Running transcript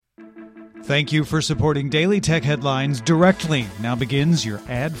Thank you for supporting Daily Tech Headlines directly. Now begins your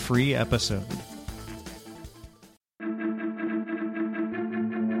ad-free episode.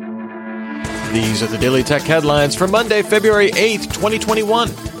 These are the Daily Tech Headlines for Monday, February 8th, 2021.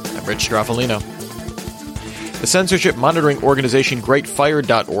 I'm Rich Straffolino. The censorship monitoring organization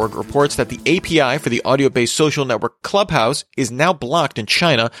GreatFire.org reports that the API for the audio-based social network Clubhouse is now blocked in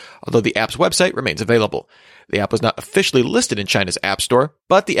China, although the app's website remains available. The app was not officially listed in China's App Store,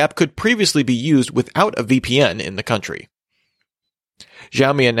 but the app could previously be used without a VPN in the country.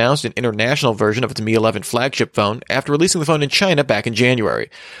 Xiaomi announced an international version of its Mi 11 flagship phone after releasing the phone in China back in January.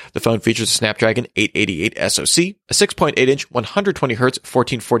 The phone features a Snapdragon 888 SoC, a 6.8-inch 120Hz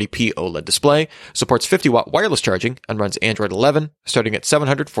 1440p OLED display, supports 50-watt wireless charging, and runs Android 11, starting at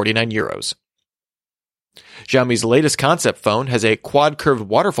 €749. Xiaomi's latest concept phone has a quad-curved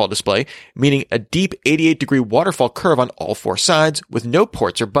waterfall display, meaning a deep 88-degree waterfall curve on all four sides with no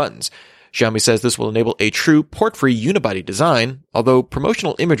ports or buttons. Xiaomi says this will enable a true port-free unibody design, although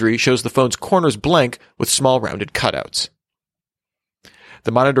promotional imagery shows the phone's corners blank with small rounded cutouts.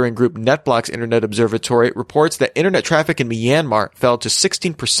 The monitoring group NetBlock's Internet Observatory reports that internet traffic in Myanmar fell to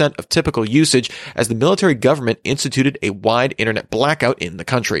 16% of typical usage as the military government instituted a wide internet blackout in the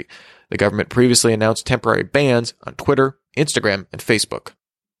country. The government previously announced temporary bans on Twitter, Instagram, and Facebook.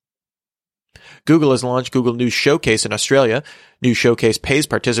 Google has launched Google News Showcase in Australia. News Showcase pays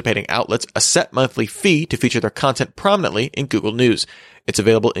participating outlets a set monthly fee to feature their content prominently in Google News. It's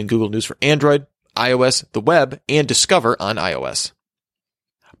available in Google News for Android, iOS, the web, and Discover on iOS.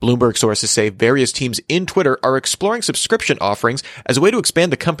 Bloomberg sources say various teams in Twitter are exploring subscription offerings as a way to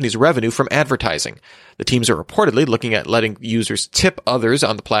expand the company's revenue from advertising. The teams are reportedly looking at letting users tip others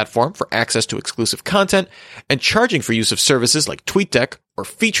on the platform for access to exclusive content and charging for use of services like TweetDeck or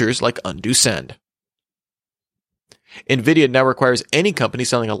features like Undo Send. NVIDIA now requires any company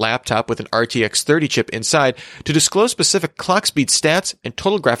selling a laptop with an RTX 30 chip inside to disclose specific clock speed stats and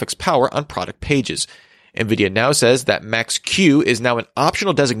total graphics power on product pages. NVIDIA now says that Max-Q is now an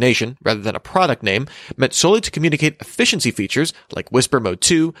optional designation rather than a product name, meant solely to communicate efficiency features like Whisper Mode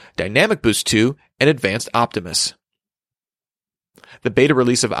 2, Dynamic Boost 2, and Advanced Optimus. The beta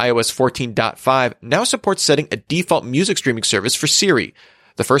release of iOS 14.5 now supports setting a default music streaming service for Siri.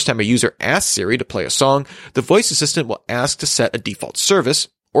 The first time a user asks Siri to play a song, the voice assistant will ask to set a default service,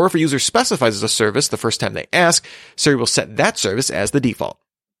 or if a user specifies a service the first time they ask, Siri will set that service as the default.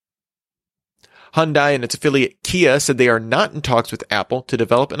 Hyundai and its affiliate Kia said they are not in talks with Apple to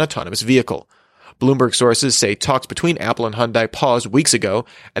develop an autonomous vehicle. Bloomberg sources say talks between Apple and Hyundai paused weeks ago,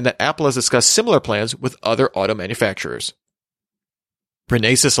 and that Apple has discussed similar plans with other auto manufacturers.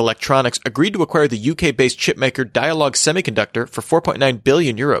 Renesas Electronics agreed to acquire the UK-based chipmaker Dialog Semiconductor for €4.9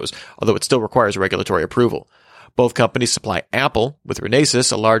 billion, although it still requires regulatory approval. Both companies supply Apple, with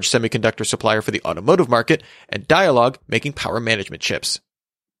Renesas, a large semiconductor supplier for the automotive market, and Dialog making power management chips.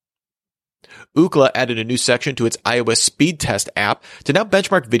 Ookla added a new section to its iOS Speed Test app to now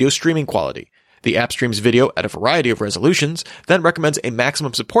benchmark video streaming quality. The app streams video at a variety of resolutions, then recommends a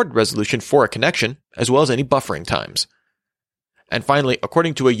maximum supported resolution for a connection, as well as any buffering times. And finally,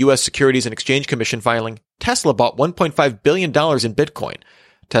 according to a U.S. Securities and Exchange Commission filing, Tesla bought $1.5 billion in Bitcoin.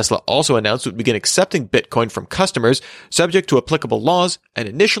 Tesla also announced it would begin accepting Bitcoin from customers, subject to applicable laws, and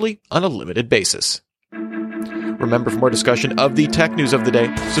initially on a limited basis. Remember, for more discussion of the tech news of the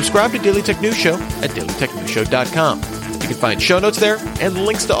day, subscribe to Daily Tech News Show at dailytechnewsshow.com. You can find show notes there and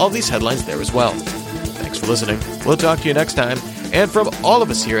links to all these headlines there as well. Thanks for listening. We'll talk to you next time. And from all of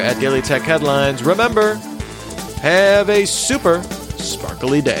us here at Daily Tech Headlines, remember, have a super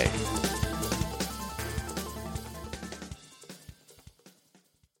sparkly day.